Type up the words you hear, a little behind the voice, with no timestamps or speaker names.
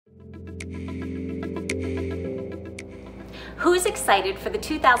Who's excited for the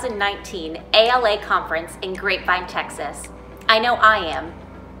 2019 ALA conference in Grapevine, Texas? I know I am.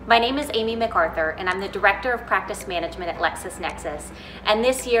 My name is Amy MacArthur, and I'm the Director of Practice Management at LexisNexis. And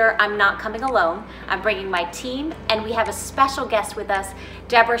this year, I'm not coming alone. I'm bringing my team, and we have a special guest with us,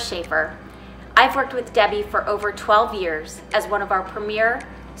 Deborah Schaefer. I've worked with Debbie for over 12 years as one of our premier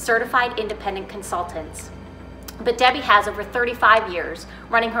certified independent consultants. But Debbie has over 35 years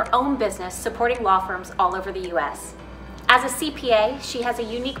running her own business supporting law firms all over the U.S. As a CPA, she has a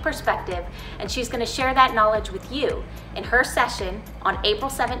unique perspective, and she's going to share that knowledge with you in her session on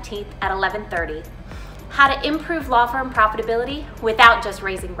April 17th at 11:30. How to improve law firm profitability without just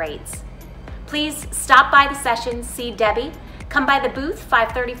raising rates. Please stop by the session, see Debbie, come by the booth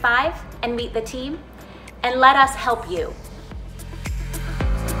 535 and meet the team, and let us help you.